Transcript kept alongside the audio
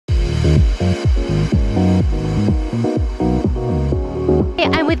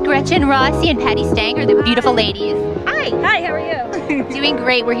I'm with Gretchen Rossi and Patti Stanger, the beautiful ladies. Hi. Hi, how are you? Doing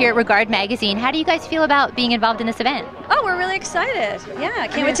great. We're here at Regard Magazine. How do you guys feel about being involved in this event? Oh, we're really excited. Yeah, I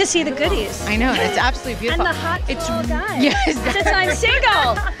can't wait to see the goodies. I know, and it's absolutely beautiful. And the hot tall guys. Yes. Since I'm single.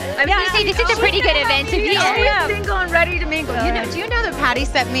 I was going to say, this is a pretty good event to be at. Single and ready to mingle. You know, do you know that Patti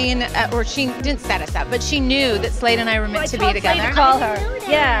set me in, or she didn't set us up, but she knew that Slade and I were meant to be together? I call her.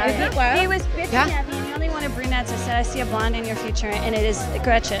 Yeah. Is it what? He was bitching at me. You only want a brunette. I said, I see a blonde in your future, and it is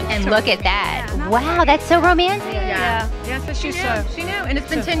Gretchen. And look at that. Wow, that's so romantic. Yeah. So she knew. She knew. And it's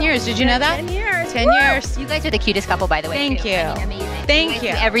been 10 years. Did you know that? 10 years. 10 years. You guys are the cutest couple, by the way. Thank you. I mean, amazing. Thank you.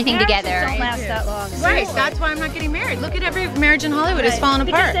 Everything together. Don't last that long. Right. That's why I'm not getting married. Look at every marriage in Hollywood is falling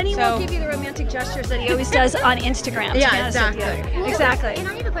apart. Because then he won't give you the romantic gestures that he always does on Instagram. Yeah, exactly. Exactly. And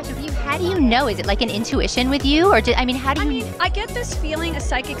I have a question for you. How do you know? Is it like an intuition with you, or how do you? I get this feeling, a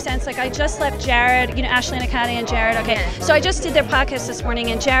psychic sense. Like I just left Jared, you know, Ashley and Akati and Jared. Okay, so I just did their podcast this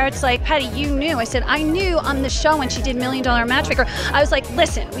morning, and Jared's like, Patti, you knew. I said, I knew on the show when she did Millionaire Matchmaker. I was like,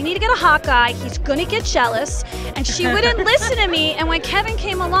 listen, we need to get a hot guy. He's gonna get jealous, and she wouldn't listen to me. And when Kevin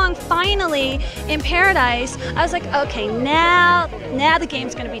came along, finally in Paradise, I was like, okay, now the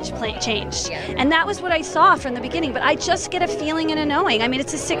game's gonna be changed. And that was what I saw from the beginning. But I just get a feeling and a knowing. I mean,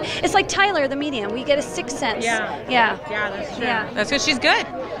 it's like Tyler, the medium. We get a sixth sense. Yeah, that's true. Yeah. That's good. She's good.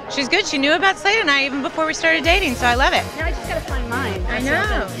 She's good. She knew about Slade and I even before we started dating, so I love it. Now I just gotta find mine. I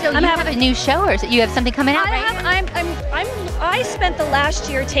know. So you have a new show, or you have something coming out? I spent the last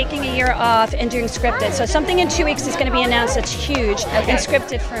year taking a year off and doing scripted. So something in 2 weeks is going to be announced that's huge and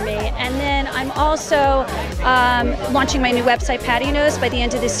scripted for me. And then I'm also launching my new website, Patti Knows, by the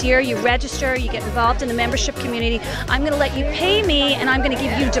end of this year. You register, you get involved in the membership community. I'm going to let you pay me, and I'm going to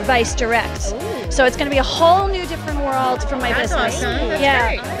give you device direct. So it's going to be a whole new different world for my business. Awesome. That's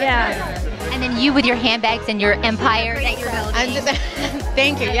great. Yeah. And then you with your handbags and your empire that you're building.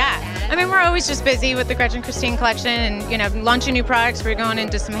 Thank you. Yeah. I mean, we're always just busy with the Gretchen Christine collection and, you know, launching new products. We're going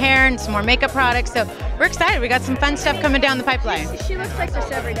into some hair and some more makeup products. So we're excited. We got some fun stuff coming down the pipeline. She looks like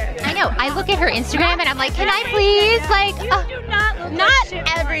this every day. I know. I look at her Instagram and I'm like, can I please? Like, you do not look not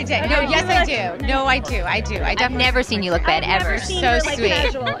every day. No, yes, I do. No, I do. I've never seen you look bad, ever. So sweet.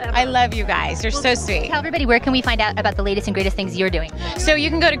 I love you guys. You're so sweet. Tell everybody, where can we find out about the latest and greatest things you're doing? So you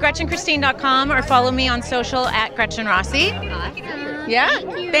can go to GretchenChristine.com or follow me on social at Gretchen Rossi. Awesome. Yeah.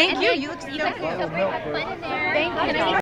 Thank you. Thank you. You look so cute. Thank you.